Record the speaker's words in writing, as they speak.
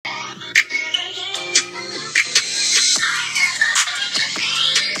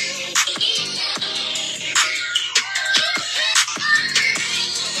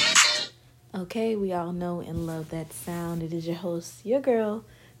we all know and love that sound. It is your host, your girl,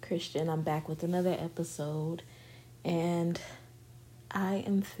 Christian. I'm back with another episode, and I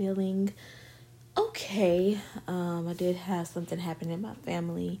am feeling okay. I did have something happen in my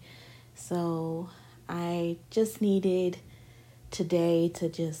family, so I just needed today to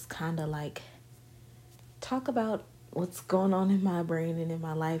just kind of like talk about what's going on in my brain and in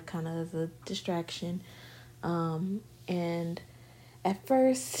my life, kind of as a distraction. And at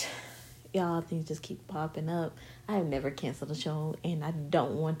first, y'all, things just keep popping up. I have never canceled a show, and I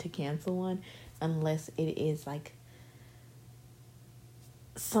don't want to cancel one unless it is like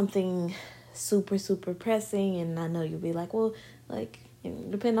something super, super pressing. And I know you'll be like, well, like,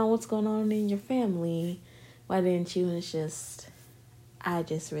 depending on what's going on in your family, why didn't you? And it's just, I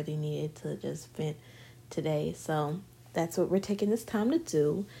just really needed to just vent today. So that's what we're taking this time to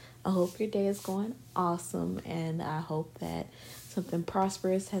do. I hope your day is going awesome, and I hope that something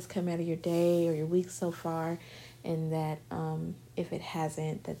prosperous has come out of your day or your week so far, and that if it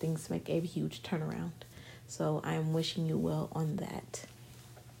hasn't, that things make a huge turnaround. So I'm wishing you well on that.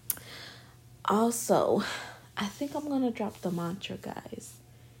 Also, I think I'm going to drop the mantra, guys.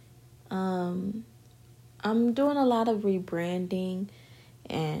 I'm doing a lot of rebranding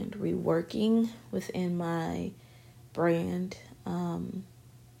and reworking within my brand.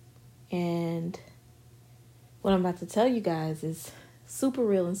 And what I'm about to tell you guys is super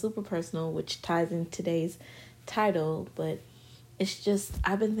real and super personal, which ties in today's title. But it's just,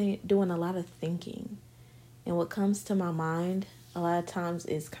 I've been doing a lot of thinking. And what comes to my mind a lot of times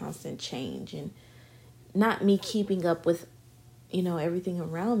is constant change. And not me keeping up with, everything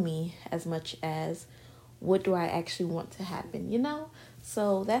around me as much as what do I actually want to happen,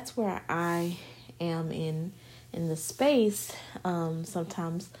 So that's where I am in the space.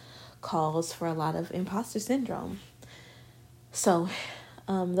 Sometimes calls for a lot of imposter syndrome. So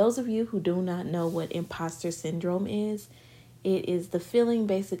those of you who do not know what imposter syndrome is, it is the feeling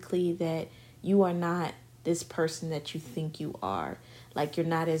basically that you are not this person that you think you are. Like you're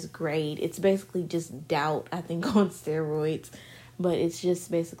not as great. It's basically just doubt, I think, on steroids. But it's just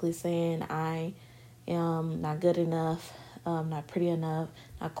basically saying I am not good enough, not pretty enough,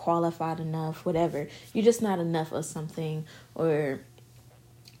 not qualified enough, whatever. You're just not enough of something, or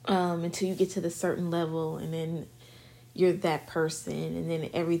until you get to the certain level, and then you're that person, and then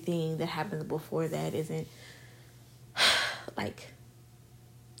everything that happens before that isn't like,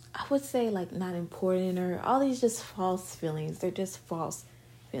 I would say, like, not important, or all these just false feelings. They're just false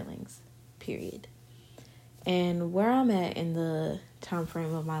feelings, period. And where I'm at in the time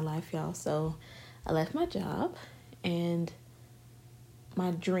frame of my life, y'all, so I left my job, and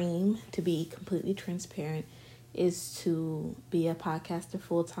my dream, to be completely transparent, is to be a podcaster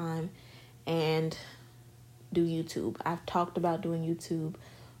full time and do YouTube. I've talked about doing YouTube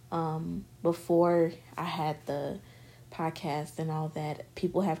before I had the podcast and all that.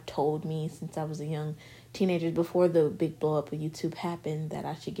 People have told me since I was a young teenager, before the big blow up of YouTube happened, that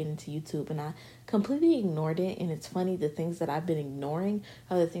I should get into YouTube, and I completely ignored it. And it's funny, the things that I've been ignoring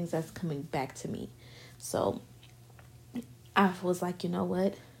are the things that's coming back to me. So I was like, you know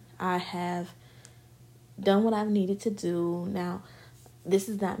what? I have done what I've needed to do. Now, this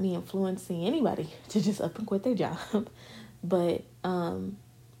is not me influencing anybody to just up and quit their job. But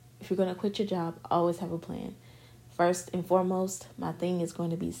if you're going to quit your job, always have a plan. First and foremost, my thing is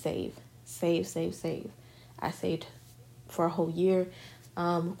going to be save. Save, save, save. I saved for a whole year.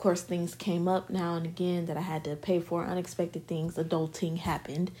 Of course, things came up now and again that I had to pay for. Unexpected things. Adulting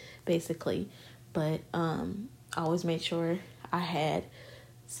happened, basically. But I always made sure I had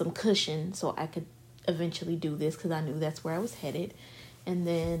some cushion so I could eventually do this, because I knew that's where I was headed. And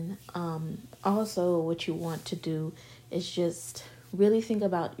then also what you want to do is just really think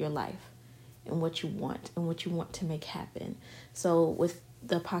about your life and what you want to make happen. So with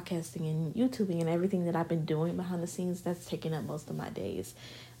the podcasting and YouTubing and everything that I've been doing behind the scenes, that's taking up most of my days.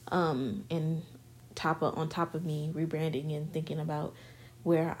 And on top of me rebranding and thinking about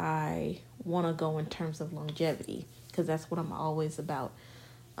where I want to go in terms of longevity, because that's what I'm always about.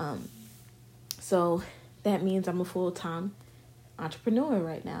 So that means I'm a full-time entrepreneur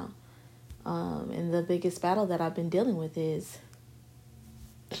right now. And the biggest battle that I've been dealing with is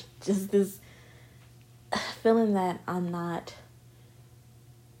just this feeling that I'm not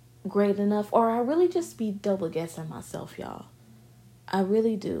great enough, or I really just be double guessing myself, y'all. I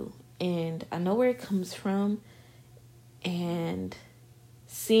really do. And I know where it comes from, and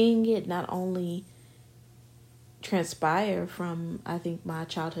seeing it not only transpire from, I think, my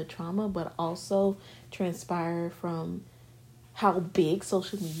childhood trauma, but also transpire from how big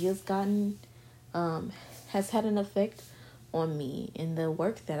social media has gotten, has had an effect on me in the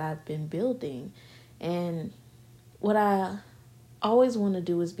work that I've been building. And what I always want to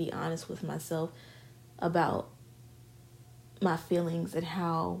do is be honest with myself about my feelings and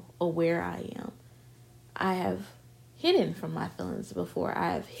how aware I am. I have hidden from my feelings before.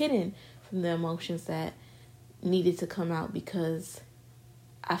 I have hidden from the emotions that needed to come out because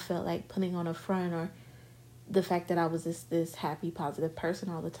I felt like putting on a front, or the fact that I was this happy, positive person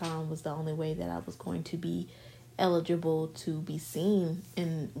all the time was the only way that I was going to be eligible to be seen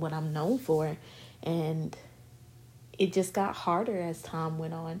in what I'm known for. And it just got harder as time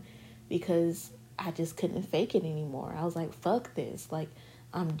went on because I just couldn't fake it anymore. I was like, fuck this. Like,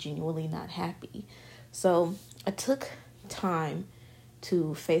 I'm genuinely not happy. So I took time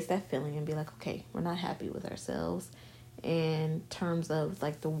to face that feeling and be like, okay, we're not happy with ourselves in terms of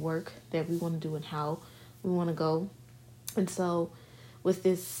like the work that we want to do and how we want to go. And so with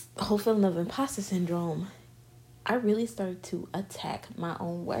this whole feeling of imposter syndrome, I really started to attack my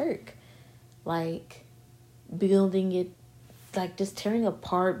own work, like building it, like just tearing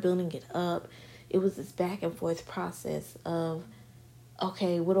apart, building it up. It was this back and forth process of,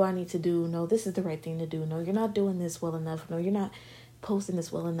 okay, what do I need to do? No, this is the right thing to do. No, you're not doing this well enough. No, you're not posting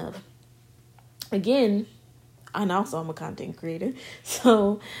this well enough. Again, and also I'm a content creator.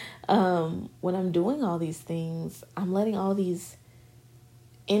 So when I'm doing all these things, I'm letting all these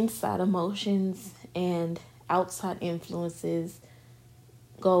inside emotions and outside influences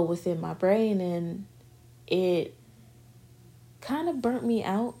go within my brain, and it kind of burnt me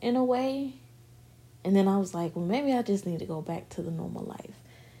out in a way. And then I was like, well, maybe I just need to go back to the normal life.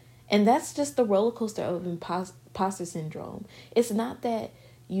 And that's just the roller coaster of imposter syndrome. It's not that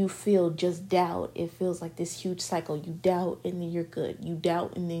you feel just doubt. It feels like this huge cycle. You doubt and then you're good. You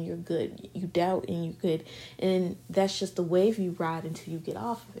doubt and then you're good. You doubt and you're good. And that's just the wave you ride until you get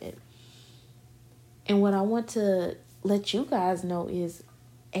off of it. And what I want to let you guys know is,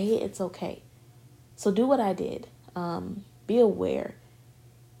 it's okay. So do what I did. Be aware.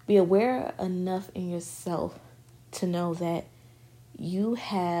 Be aware enough in yourself to know that you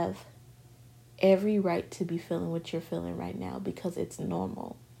have every right to be feeling what you're feeling right now because it's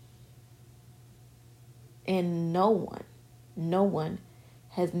normal. And no one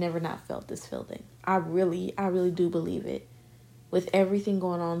has never not felt this feeling. I really do believe it. With everything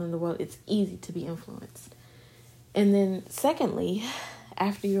going on in the world, it's easy to be influenced. And then secondly,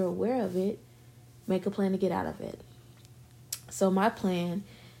 after you're aware of it, make a plan to get out of it. So my plan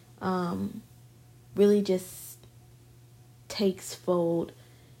really just takes fold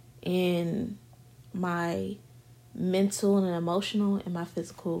in my mental and emotional and my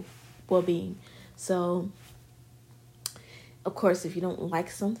physical well-being. So, of course, if you don't like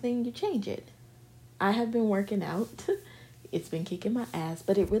something, you change it. I have been working out. It's been kicking my ass,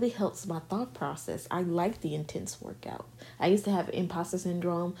 but it really helps my thought process. I like the intense workout. I used to have imposter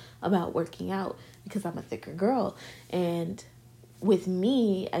syndrome about working out because I'm a thicker girl. And with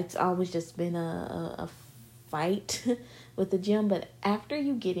me, it's always just been a fight with the gym. But after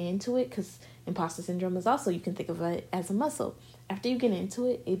you get into it, because imposter syndrome is also, you can think of it as a muscle. After you get into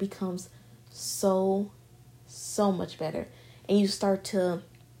it, it becomes so much better. And you start to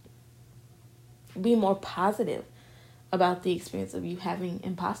be more positive about the experience of you having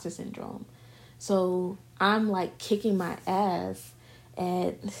imposter syndrome. So I'm like kicking my ass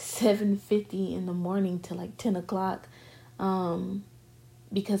at 7:50 in the morning to like 10 o'clock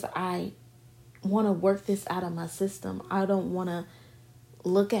because I want to work this out of my system. I don't want to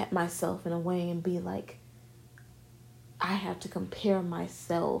look at myself in a way and be like, I have to compare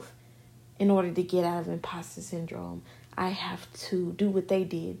myself in order to get out of imposter syndrome. I have to do what they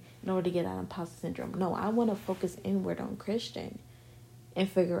did in order to get out of imposter syndrome. No, I want to focus inward on Christian and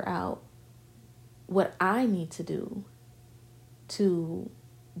figure out what I need to do to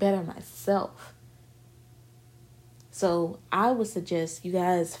better myself. So I would suggest you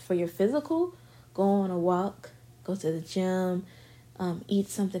guys, for your physical, go on a walk, go to the gym, eat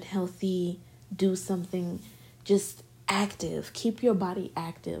something healthy, do something just active. Keep your body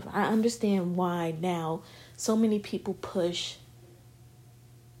active. I understand why now so many people push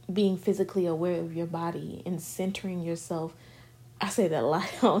being physically aware of your body and centering yourself. I say that a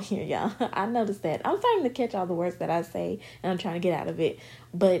lot on here, y'all. I noticed that. I'm starting to catch all the words that I say, and I'm trying to get out of it.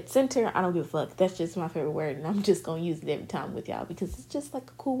 But center, I don't give a fuck. That's just my favorite word, and I'm just going to use it every time with y'all because it's just like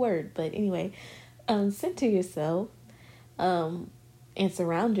a cool word. But anyway, center yourself and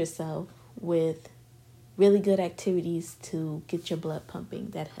surround yourself with really good activities to get your blood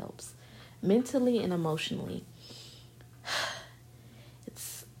pumping. That helps. Mentally and emotionally.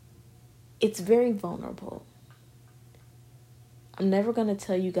 It's very vulnerable. I'm never going to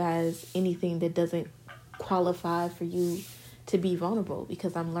tell you guys anything that doesn't qualify for you to be vulnerable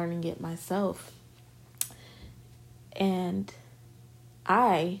because I'm learning it myself. And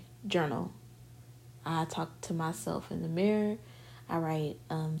I journal. I talk to myself in the mirror. I write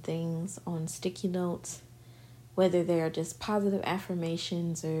things on sticky notes, whether they're just positive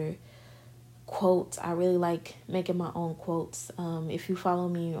affirmations or quotes. I really like making my own quotes. If you follow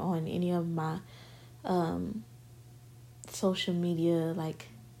me on any of my social media, like,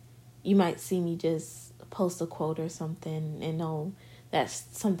 you might see me just post a quote or something and know that's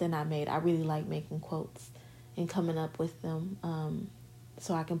something I made. I really like making quotes and coming up with them,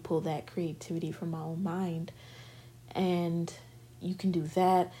 so I can pull that creativity from my own mind. And you can do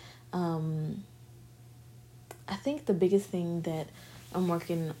that. I think the biggest thing that I'm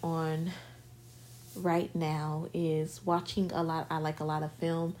working on right now is watching a lot. I like a lot of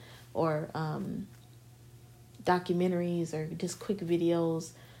film or documentaries or just quick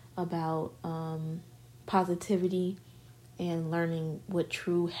videos about positivity and learning what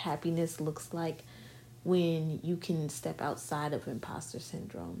true happiness looks like when you can step outside of imposter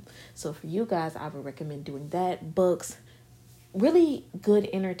syndrome. So for you guys, I would recommend doing that. Books, really good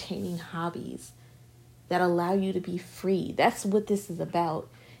entertaining hobbies that allow you to be free. That's what this is about.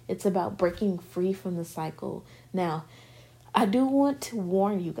 It's about breaking free from the cycle. Now, I do want to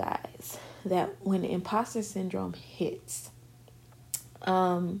warn you guys that when imposter syndrome hits,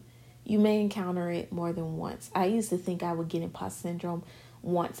 you may encounter it more than once. I used to think I would get imposter syndrome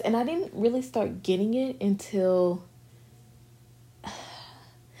once, and I didn't really start getting it until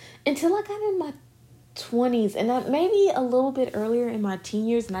I got in my 20s, and maybe a little bit earlier in my teen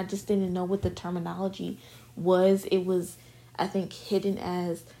years, and I just didn't know what the terminology was. It was, I think, hidden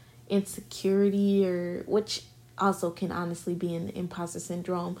as insecurity, or which also can honestly be an imposter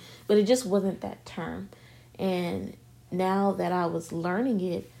syndrome, but it just wasn't that term. And now that I was learning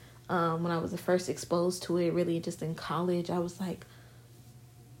it, when I was first exposed to it, really just in college, I was like,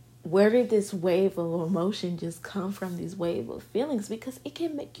 where did this wave of emotion just come from, these wave of feelings? Because it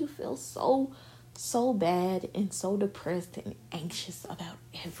can make you feel so bad and so depressed and anxious about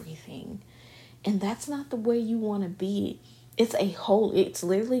everything. And that's not the way you want to be. It's a hole. It's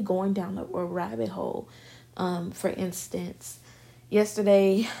literally going down a rabbit hole. For instance,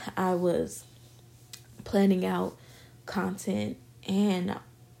 yesterday I was planning out content and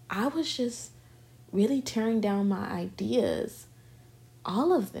I was just really tearing down my ideas,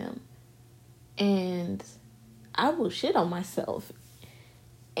 all of them. And I will shit on myself.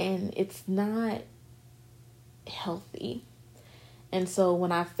 And it's not healthy. And so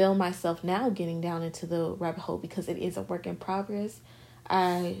when I feel myself now getting down into the rabbit hole, because it is a work in progress,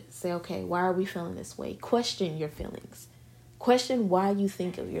 I say, okay, why are we feeling this way? Question your feelings. Question why you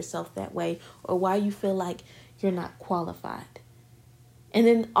think of yourself that way, or why you feel like you're not qualified. And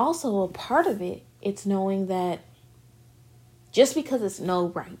then also a part of it, it's knowing that just because it's no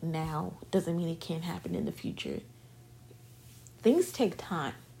right now doesn't mean it can't happen in the future. Things take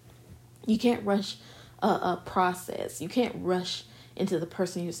time. You can't rush a process. You can't rush into the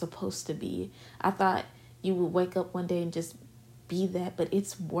person you're supposed to be. I thought you would wake up one day and just be that, but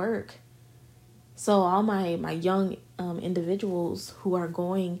it's work. So all my young individuals who are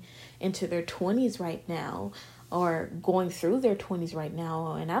going into their 20s right now, or going through their 20s right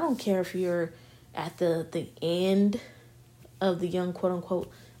now, and I don't care if you're at the end of the young quote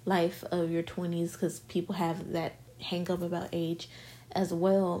unquote life of your 20s, because people have that hang up about age as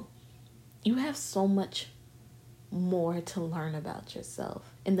well. You have so much more to learn about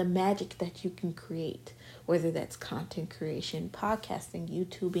yourself and the magic that you can create, whether that's content creation, podcasting,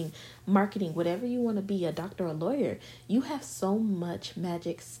 YouTubing, marketing, whatever you want to be, a doctor, a lawyer. You have so much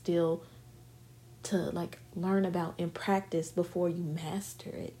magic still to learn about and practice before you master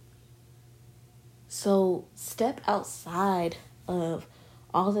it. So step outside of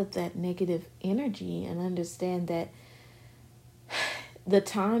all of that negative energy and understand that the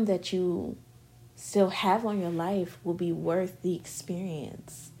time that you still have on your life will be worth the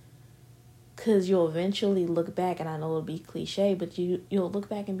experience. Because you'll eventually look back, and I know it'll be cliche, but you'll look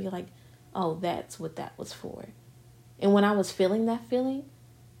back and be like, oh, that's what that was for. And when I was feeling that feeling,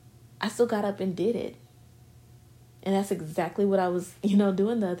 I still got up and did it. And that's exactly what I was,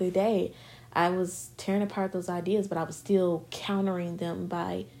 doing the other day. I was tearing apart those ideas, but I was still countering them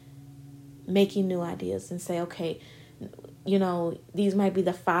by making new ideas and say, okay, these might be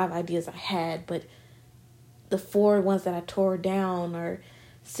the 5 ideas I had, but the 4 ones that I tore down are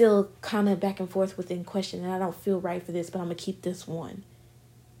still kind of back and forth within question, and I don't feel right for this, but I'm going to keep this one.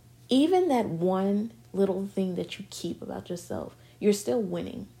 Even that one little thing that you keep about yourself, you're still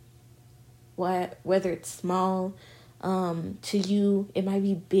winning. Whether it's small to you, it might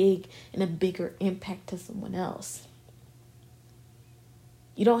be big and a bigger impact to someone else.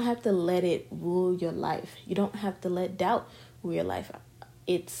 You don't have to let it rule your life. You don't have to let doubt rule your life.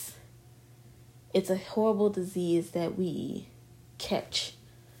 It's a horrible disease that we catch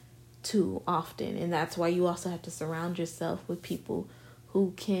too often. And that's why you also have to surround yourself with people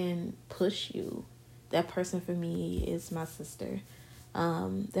who can push you. That person for me is my sister.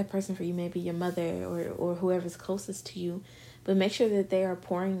 That person for you may be your mother or whoever's closest to you. But make sure that they are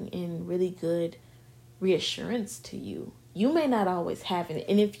pouring in really good reassurance to you. You may not always have it.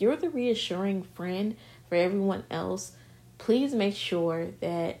 And if you're the reassuring friend for everyone else, please make sure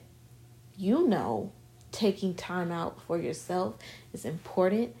that you know taking time out for yourself is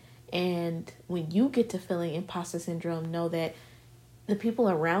important. And when you get to feeling imposter syndrome, know that the people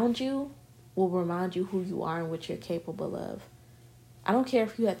around you will remind you who you are and what you're capable of. I don't care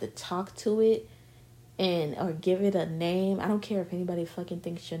if you have to talk to it or give it a name. I don't care if anybody fucking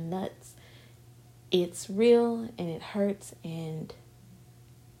thinks you're nuts. It's real and it hurts, and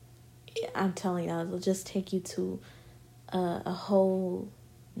I'm telling y'all, it'll just take you to a whole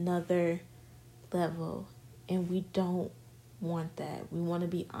nother level, and we don't want that. We want to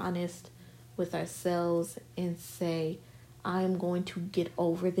be honest with ourselves and say, I'm going to get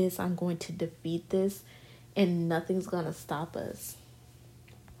over this. I'm going to defeat this, and nothing's going to stop us.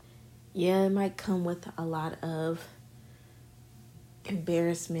 Yeah, it might come with a lot of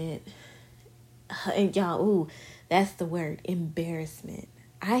embarrassment. And y'all, ooh, that's the word, embarrassment.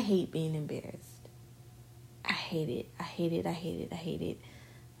 I hate being embarrassed. I hate it. I hate it. I hate it. I hate it.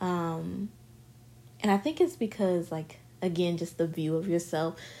 And I think it's because, like, again, just the view of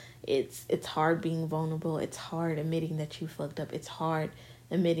yourself. It's hard being vulnerable. It's hard admitting that you fucked up. It's hard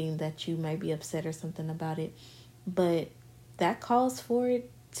admitting that you might be upset or something about it. But that calls for it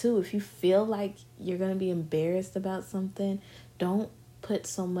too. If you feel like you're going to be embarrassed about something, don't put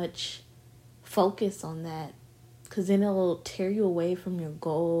so much focus on that, because then it'll tear you away from your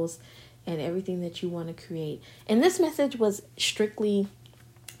goals and everything that you want to create. And this message was strictly,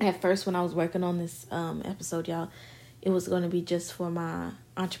 at first when I was working on this episode, y'all, it was going to be just for my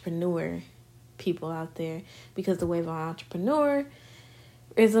entrepreneur people out there, because the wave of entrepreneurism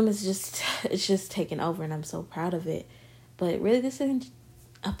is just taking over, and I'm so proud of it. But really, this isn't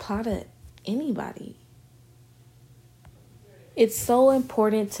apply to anybody. It's so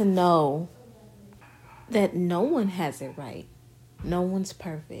important to know that no one has it right. No one's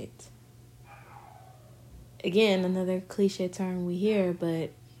perfect. Again, another cliche term we hear,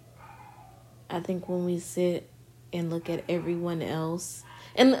 but I think when we sit and look at everyone else,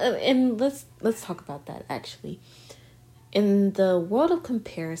 and let's talk about that actually. In the world of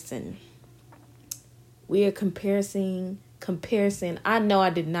comparison, we are comparison. I know I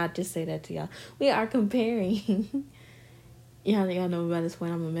did not just say that to y'all. We are comparing. Y'all know by this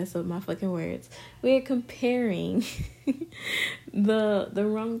point I'm gonna mess up my fucking words. We are comparing the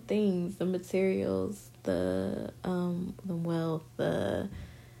wrong things, the materials, the wealth, the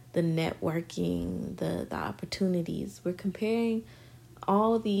networking, the opportunities. We're comparing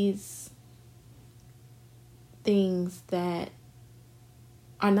all these things that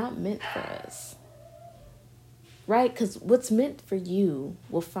are not meant for us. Right? Because what's meant for you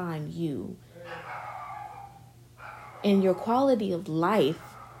will find you. And your quality of life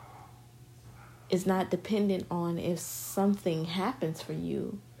is not dependent on if something happens for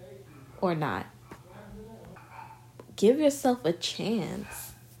you or not. Give yourself a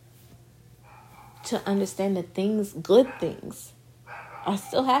chance to understand that good things, are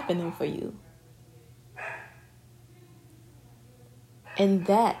still happening for you. And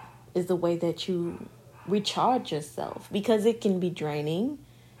that is the way that you recharge yourself, because it can be draining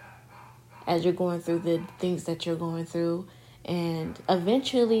as you're going through the things that you're going through. And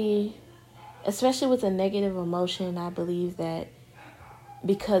eventually, especially with a negative emotion, I believe that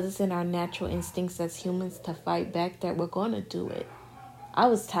because it's in our natural instincts as humans to fight back, that we're going to do it. I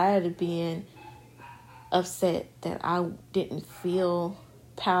was tired of being upset that I didn't feel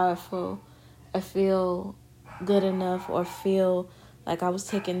powerful or feel good enough or feel like I was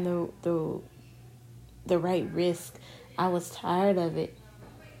taking the right risk. I was tired of it.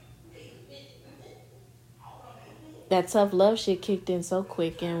 That self-love shit kicked in so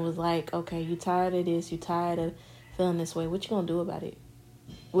quick and was like, okay, you tired of this, you tired of feeling this way. What you gonna do about it?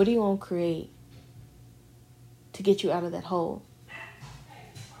 What are you gonna create to get you out of that hole?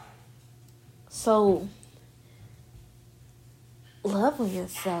 So, love on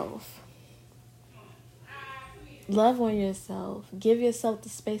yourself. Love on yourself. Give yourself the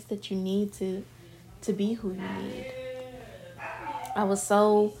space that you need to be who you need. I was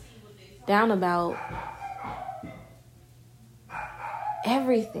so down about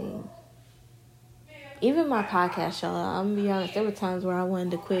everything. even my podcast, y'all, I'm gonna be honest, there were times where I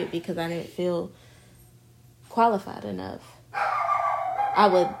wanted to quit because I didn't feel qualified enough. I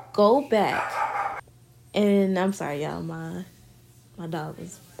would go back, and I'm sorry, y'all, my dog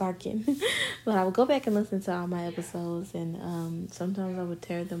was barking, but I would go back and listen to all my episodes, and sometimes I would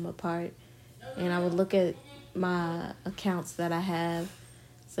tear them apart, and I would look at my accounts that I have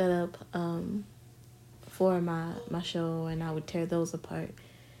set up for my show, and I would tear those apart,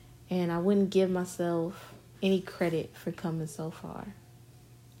 and I wouldn't give myself any credit for coming so far.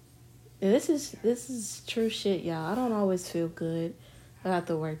 And this is true shit, y'all. I don't always feel good about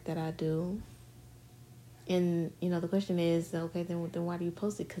the work that I do. And, the question is, okay, then why do you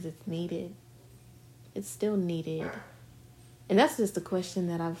post it? Because it's needed. It's still needed. And that's just the question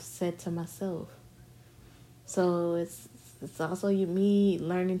that I've said to myself. So it's also me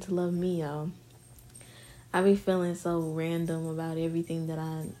learning to love me, y'all. I be feeling so random about everything that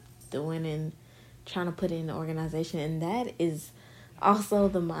I'm doing and trying to put in the organization. And that is also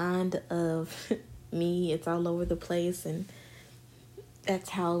the mind of me. It's all over the place. And that's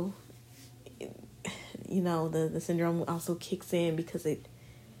how... the syndrome also kicks in because it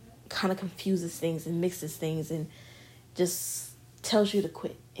kind of confuses things and mixes things and just tells you to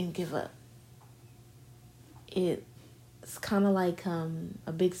quit and give up. It's kind of like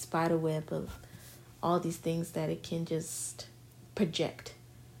a big spider web of all these things that it can just project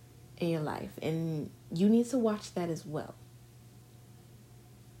in your life. And you need to watch that as well.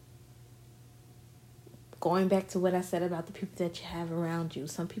 Going back to what I said about the people that you have around you,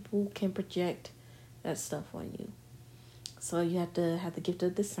 some people can project that stuff on you. So you have to have the gift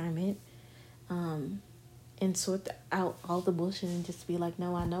of discernment and sort out all the bullshit and just be like,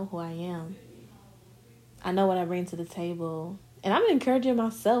 no, I know who I am. I know what I bring to the table. And I'm encouraging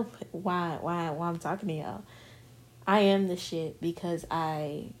myself why I'm talking to y'all. I am the shit because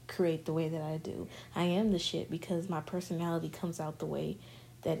I create the way that I do. I am the shit because my personality comes out the way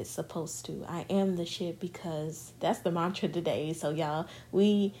that it's supposed to. I am the shit because that's the mantra today. So y'all,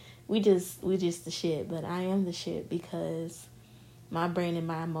 we just the shit, but I am the shit because my brain and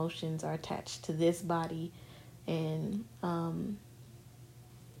my emotions are attached to this body, and I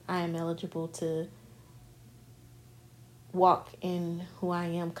am eligible to walk in who I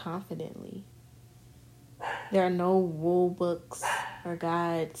am confidently. There are no rule books or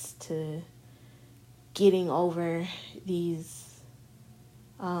guides to getting over these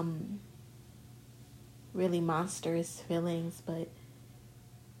really monstrous feelings, but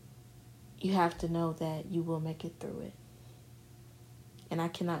you have to know that you will make it through it. And I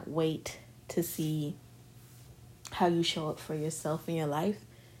cannot wait to see how you show up for yourself in your life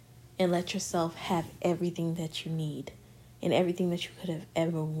and let yourself have everything that you need and everything that you could have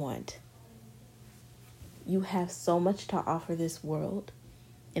ever want. You have so much to offer this world.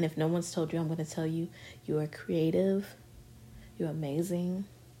 And if no one's told you, I'm going to tell you, you are creative, you're amazing,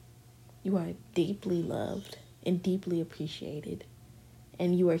 you are deeply loved and deeply appreciated,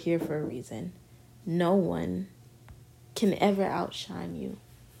 and you are here for a reason. No one can ever outshine you.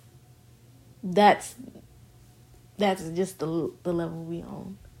 That's just the level we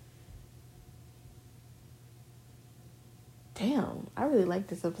on. Damn, I really like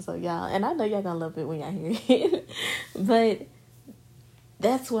this episode, y'all. And I know y'all gonna love it when y'all hear it. But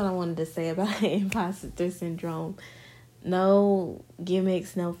that's what I wanted to say about imposter syndrome. No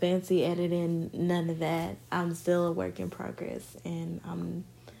gimmicks, no fancy editing, none of that. I'm still a work in progress, and I'm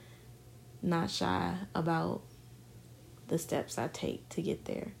not shy about the steps I take to get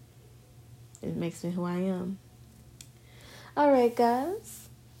there. It makes me who I am. All right, guys.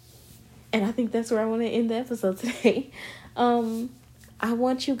 And I think that's where I want to end the episode today. I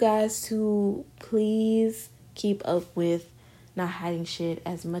want you guys to please keep up with Not Hiding Shit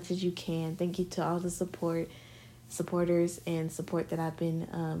as much as you can. Thank you to all the supporters and support that I've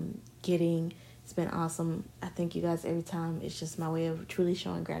been getting. It's been awesome. I thank you guys every time. It's just my way of truly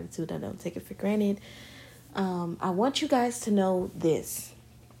showing gratitude. I don't take it for granted. I want you guys to know this.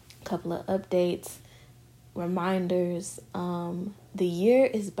 A couple of updates, reminders. The year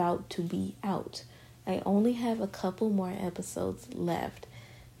is about to be out. I only have a couple more episodes left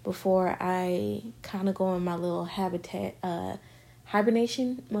before I kind of go in my little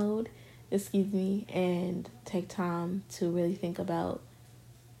hibernation mode, and take time to really think about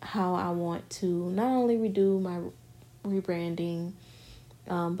how I want to not only redo my rebranding,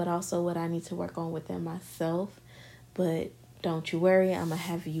 but also what I need to work on within myself. But don't you worry, I'm going to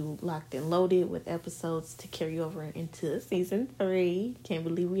have you locked and loaded with episodes to carry over into season 3. Can't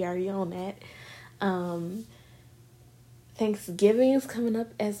believe we already on that. Thanksgiving is coming up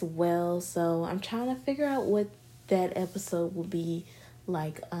as well, so I'm trying to figure out what that episode will be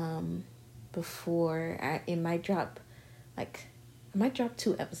like. before it might drop. Like, I might drop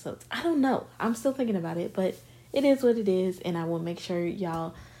 2 episodes. I don't know. I'm still thinking about it, but it is what it is, and I will make sure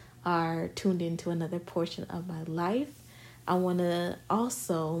y'all are tuned into another portion of my life. I want to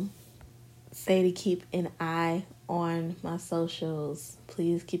also say to keep an eye on my socials.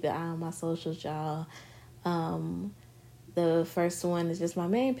 Please keep an eye on my socials, y'all. The first one is just my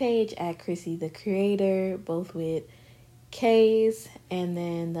main page at Chrissy the Creator, both with K's, and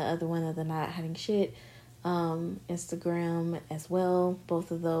then the other one of the Not Hiding Shit, Instagram as well,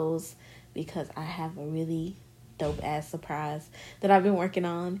 both of those, because I have a really dope ass surprise that I've been working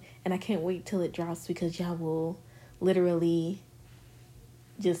on, and I can't wait till it drops, because y'all will literally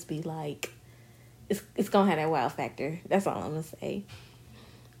just be like, it's gonna have that wow factor. That's all I'm gonna say.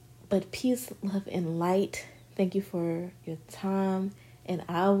 But peace, love, and light. Thank you for your time, and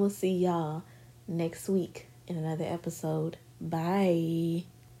I will see y'all next week in another episode. Bye.